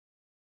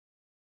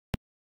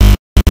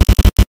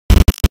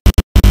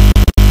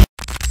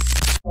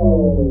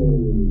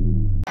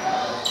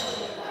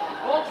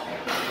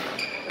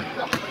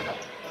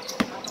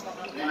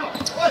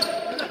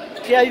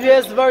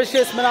TIVS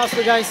versus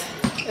Manaslu, guys.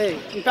 Hey,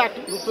 in fact,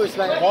 go first,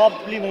 man.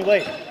 Probably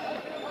Mumbai.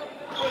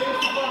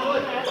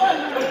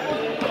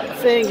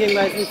 Insane game,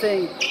 guys,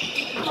 insane.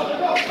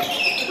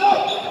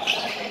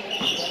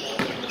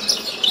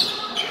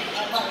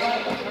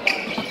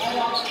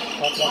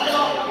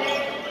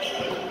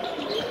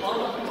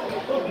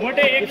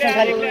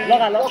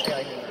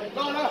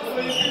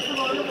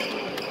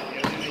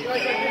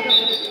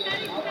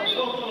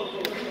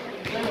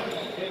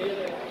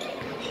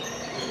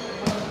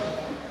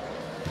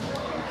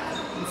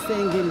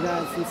 Insane game,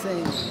 guys,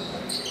 insane.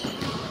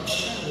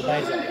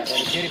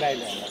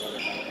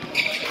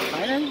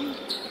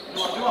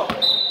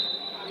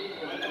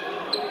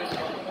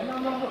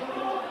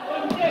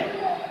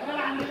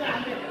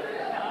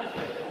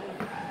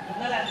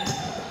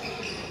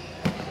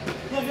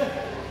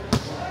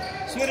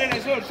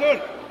 Sur.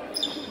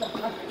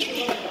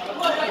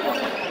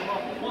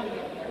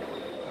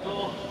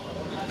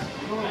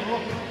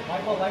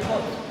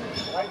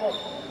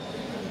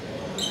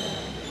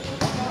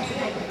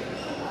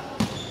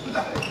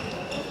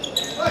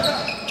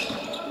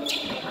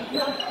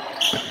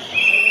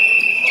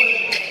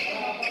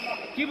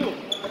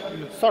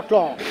 Shot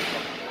long.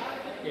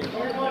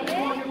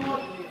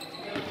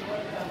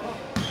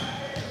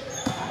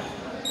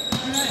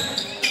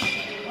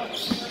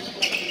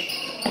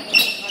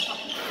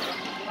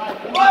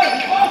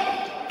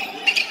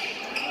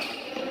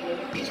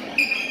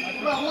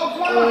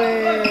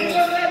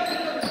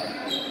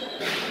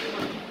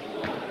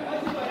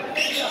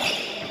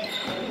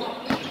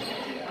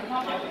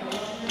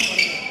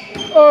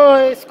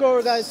 Oh,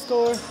 score, guys,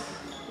 score.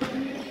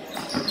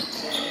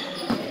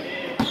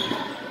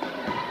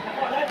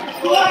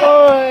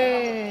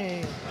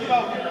 Oi.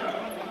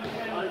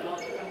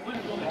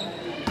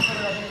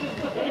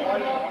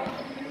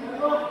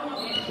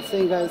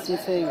 Insane, guys,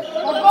 insane.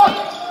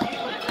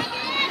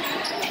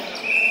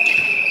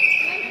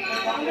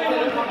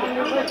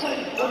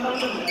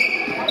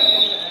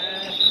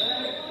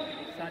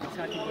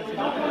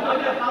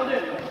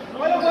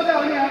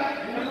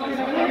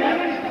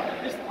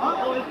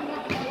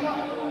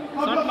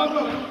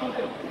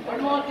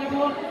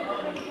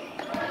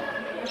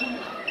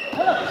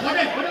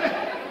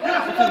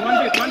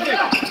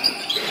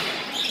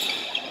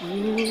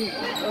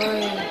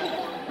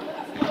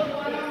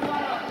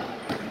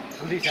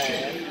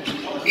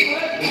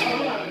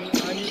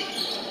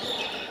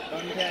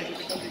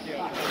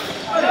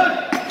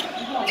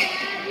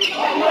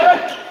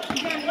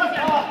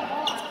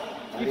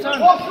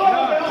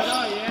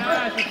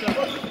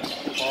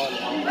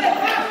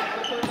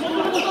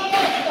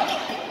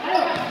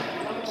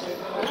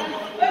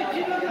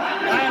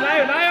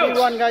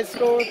 One guys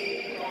score.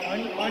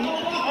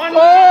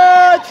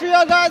 Oh,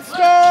 trio guys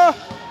score.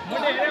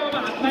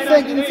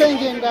 Insane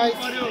game, guys.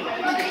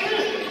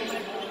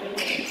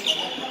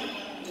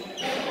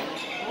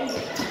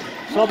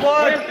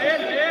 Support.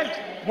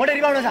 What are you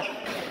about to say?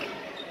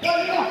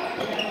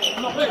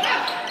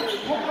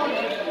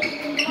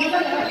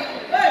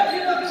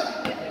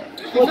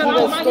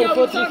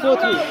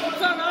 4-3.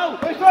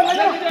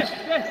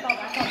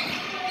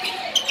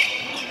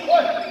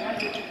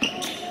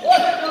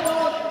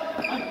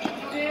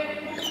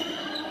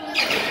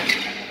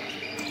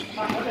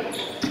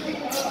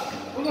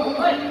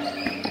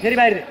 Very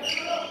bad.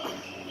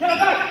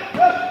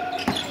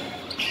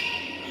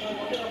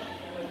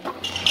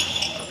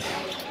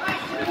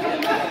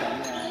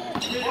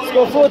 Let's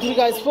go 4-3,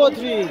 guys.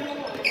 4-3.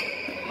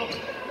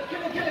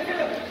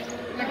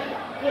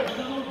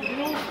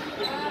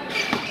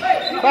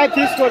 Five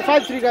three score.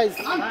 5-3, guys.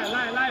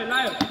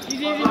 Live.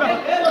 Easy.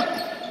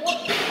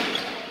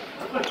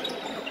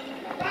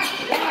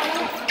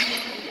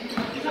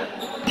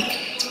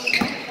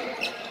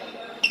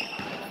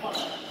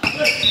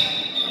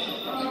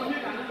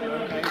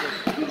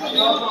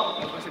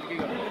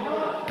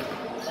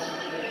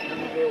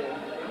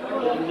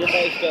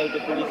 Nepal style to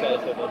police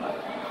also.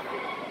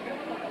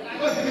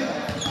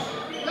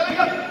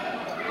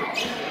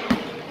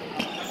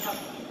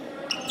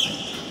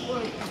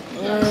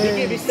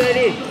 Be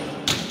steady.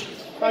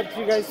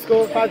 5-3, guys.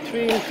 Score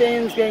 5-3.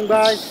 Insane game,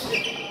 guys.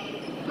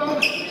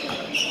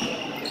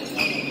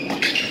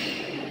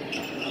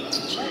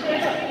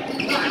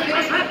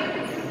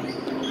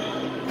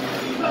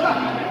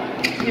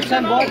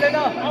 Gibson ball le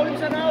na.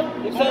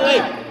 Gibson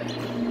right.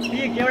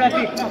 Pick एउटा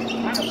pick.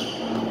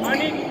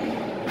 Morning.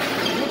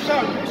 Good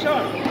shot.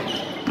 Good.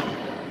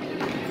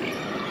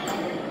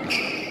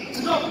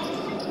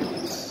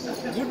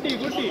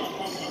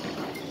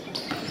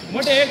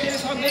 मोटे एक दिन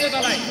सक्दैन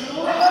तलाई.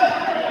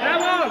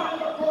 रामल.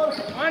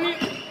 अनि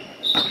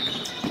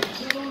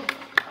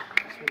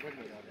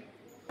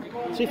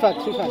 3-5.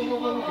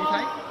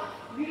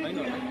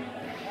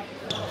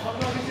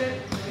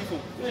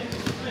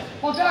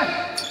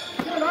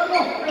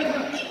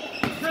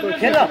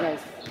 खेल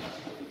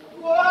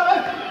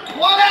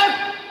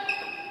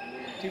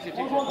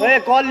ओए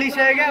call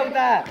लिसक्यो क्या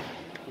उता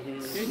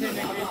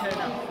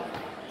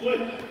Fall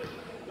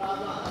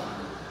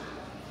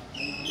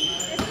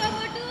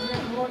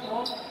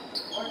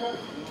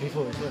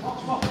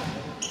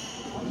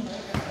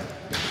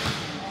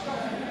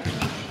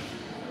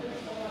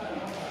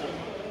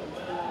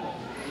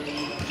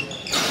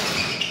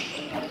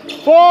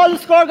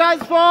score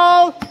guys,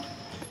 fall.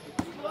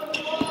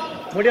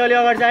 मोटे अलि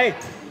अगाडि जाए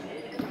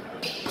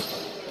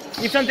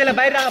इप्सन त्यसलाई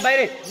बाहिर राख बाहिर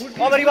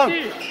ओभर रिबाउन्ड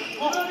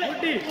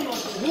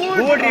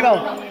गुड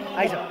रिबाउन्ड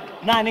आइज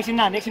ना नेक्स्ट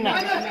ना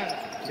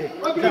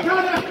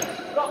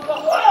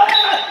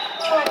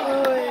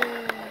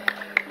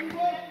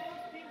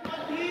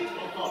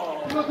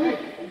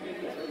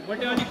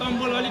मोटे अलि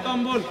कम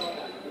बोल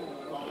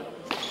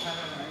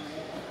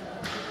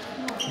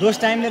दोस्त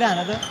टाइम लिएर हान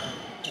त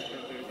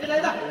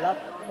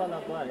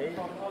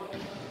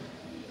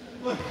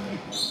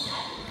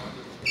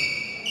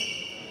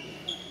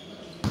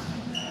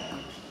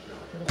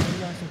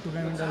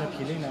टुर्नामेन्ट त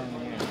खेलै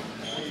नआउने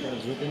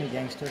जो पनि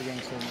ग्याङ्स्टर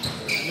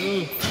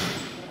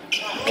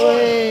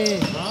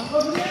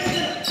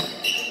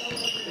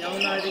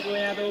ल्याउन आँटेको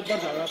यहाँ त उपर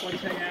झगडा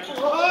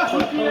परिसक्यो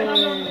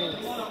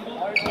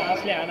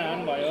लास्टले हान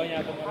भयो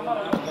यहाँ त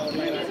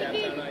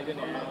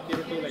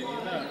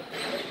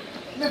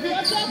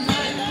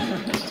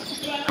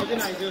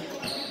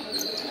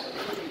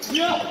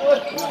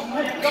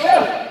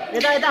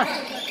यता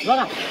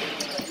लगा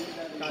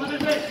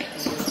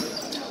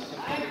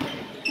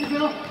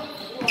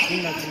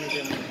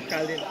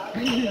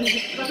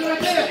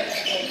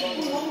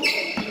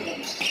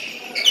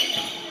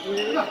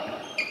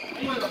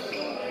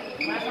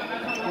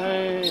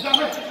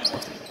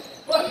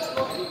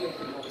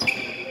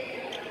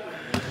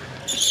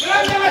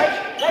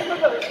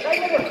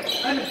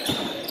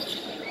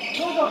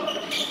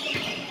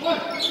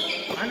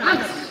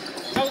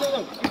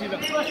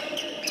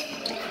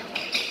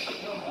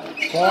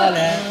Ball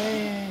है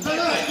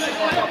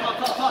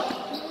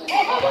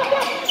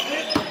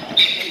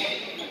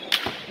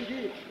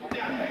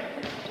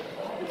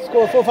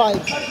Score 4-5.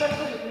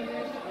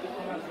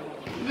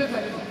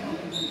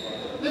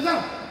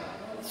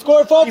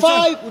 Score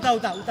 4-5.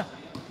 उता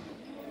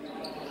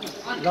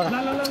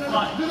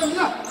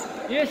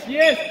Yes.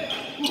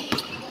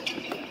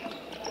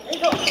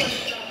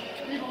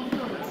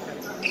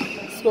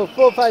 Score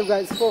 4-5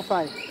 guys,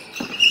 4-5.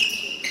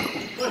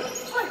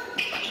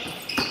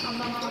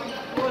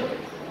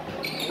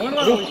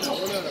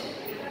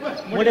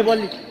 मोटे बॉल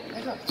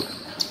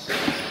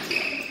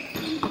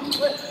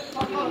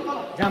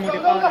जा मोटे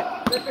पावर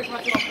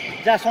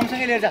जा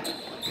सँगसँगै लिएर जा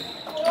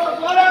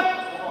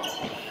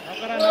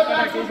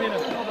नकरा केही छैन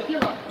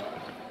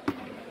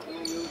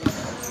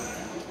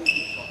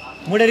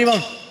मोटे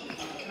रिबाउन्ड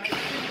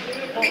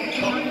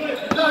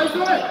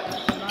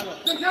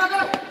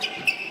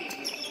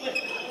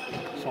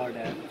शॉट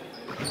है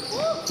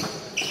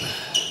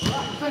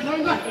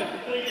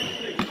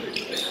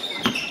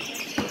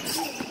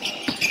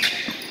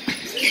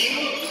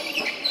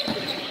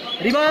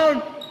Rebound.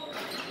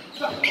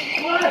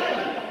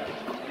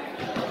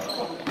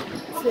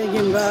 Say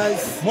again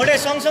guys. मोटे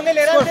सँगसँगै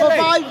लिएर Score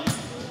 4-5.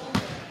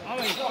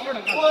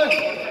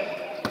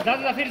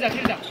 जा फिर जा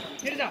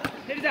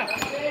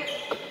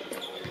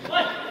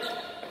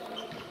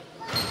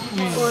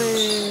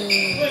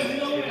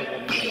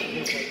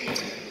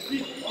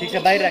ठीक छ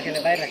बाहिर राख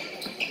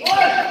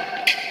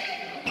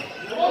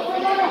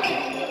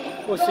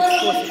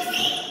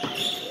 4-6.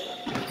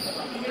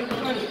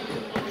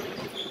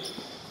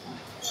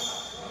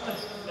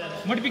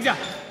 मोटी पिक जा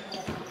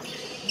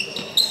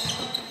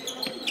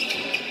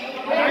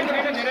टाइम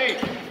छैन धेरै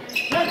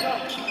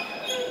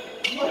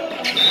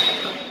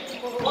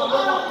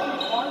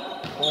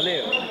बोले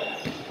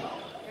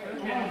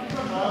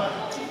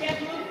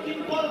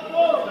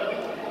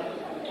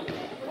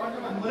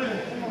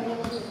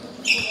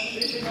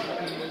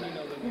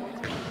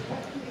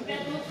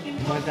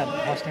मजा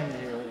फर्स्ट टाइम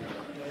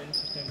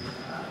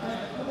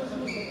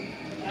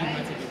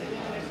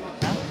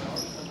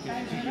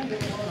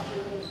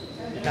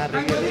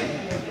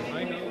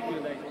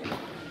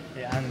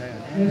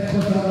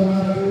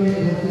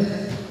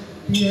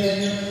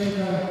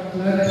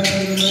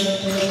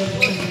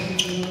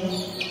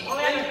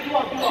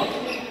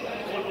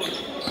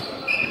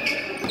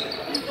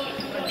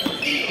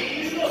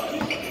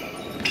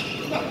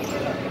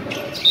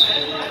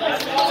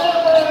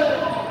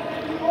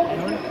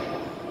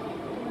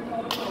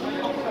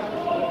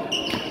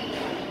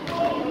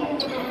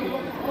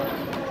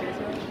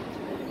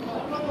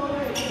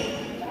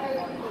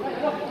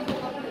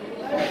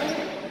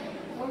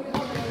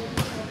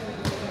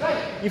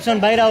इप्सन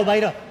बाहिर आऊ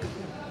बाहिर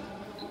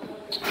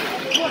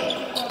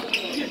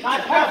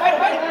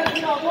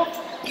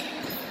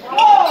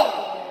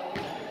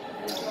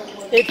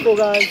 8-4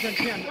 guys.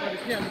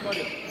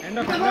 End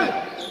of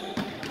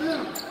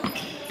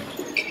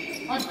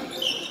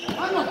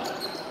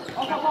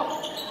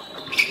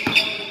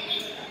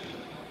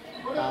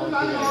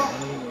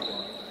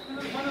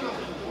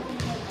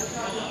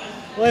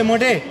ओए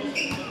मोटे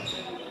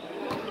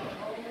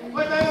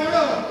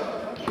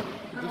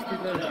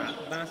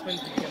बाँस पनि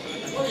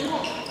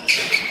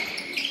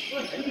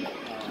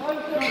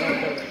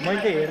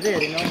मैले हेर्दै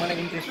हेरेन मलाई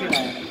इन्ट्रेस्टै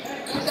लागेन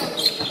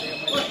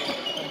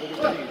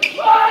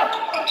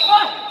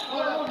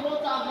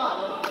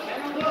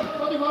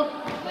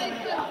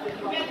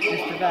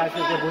त्यस्तो त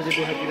आजको बोजे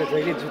देखातिर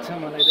जहिले जुत्छ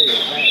मलाई त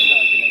हेर्दा हेर्दा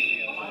अल्छी लागिसक्यो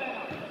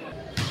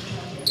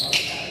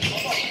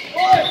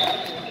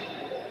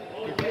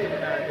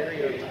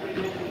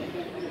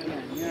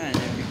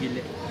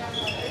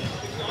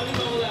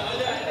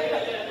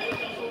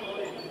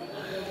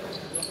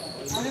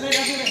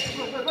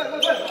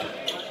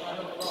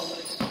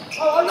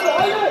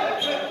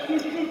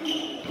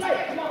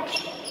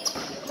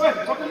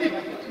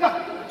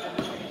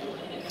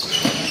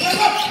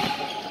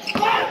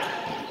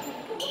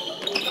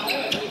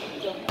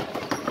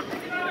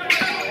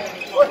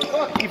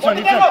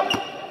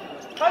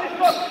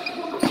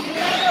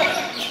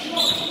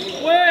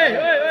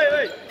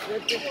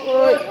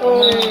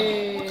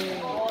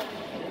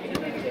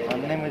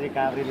भन्नै मैले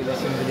काभ्रेले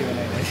Sindhuli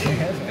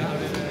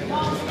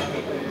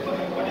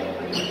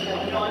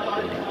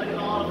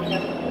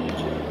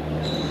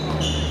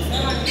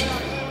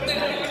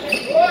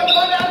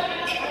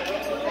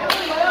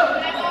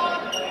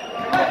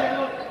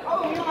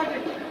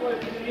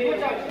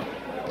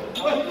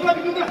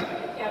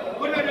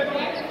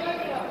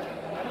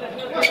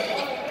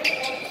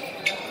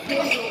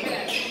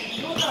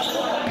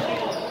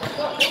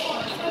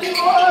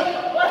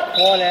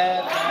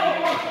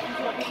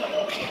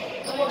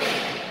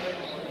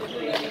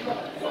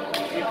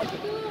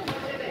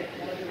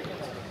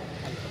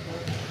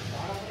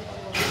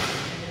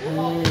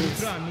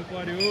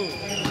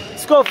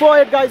Score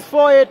 4-8 guys,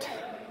 4-8.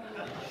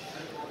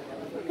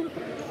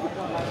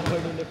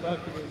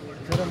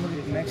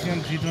 Maximum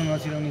 3 throw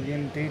नचिराउने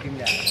game त्यही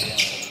टिमले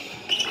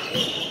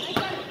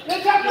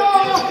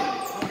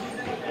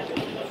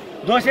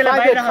दोसेले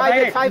बाहिर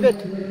 5-8.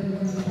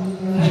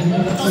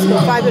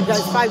 Score 5-8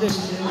 guys, 5-8.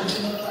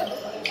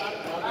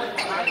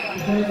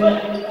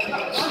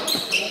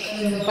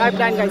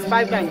 5-9 guys,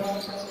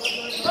 5-9.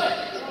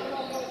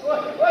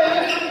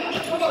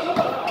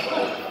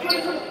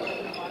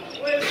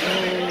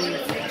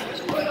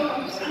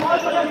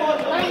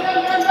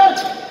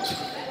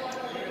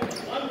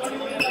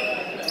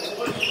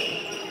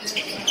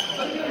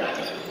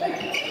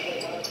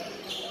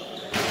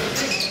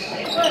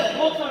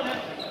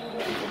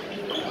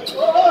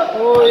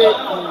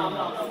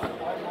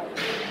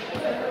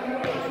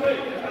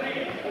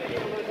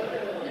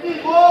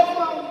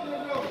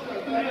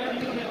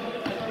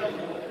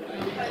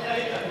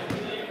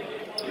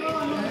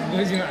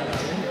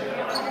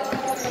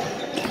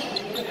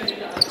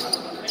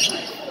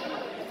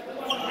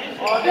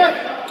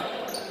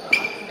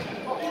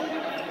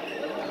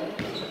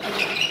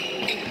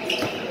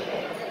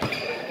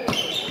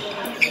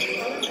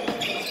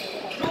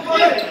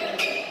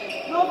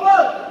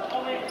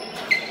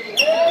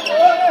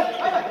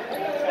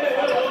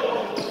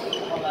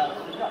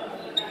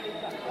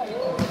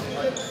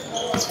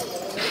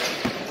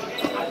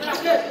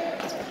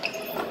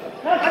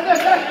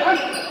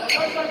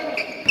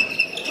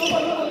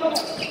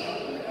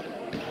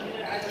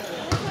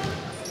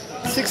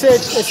 Six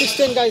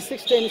 16 guys,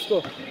 16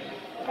 score.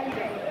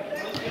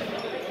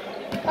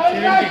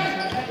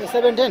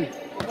 17.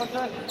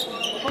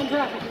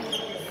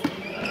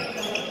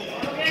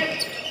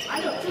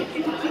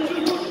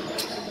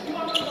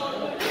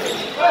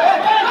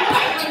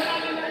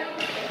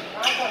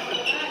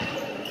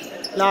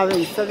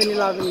 Loving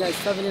 7-11 guys,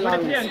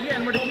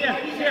 7-11.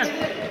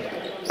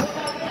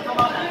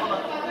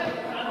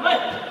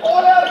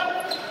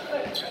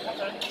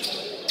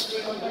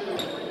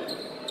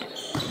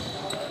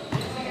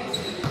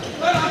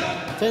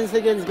 10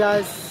 seconds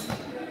guys.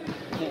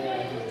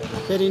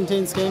 Very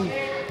intense game.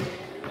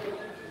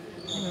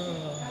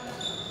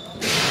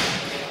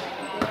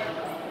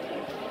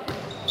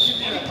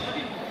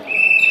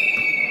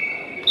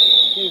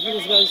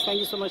 Guys, thank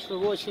you so much for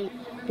watching.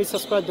 Please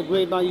subscribe to the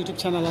Great My YouTube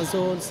channel as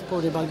well,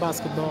 supported by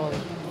basketball.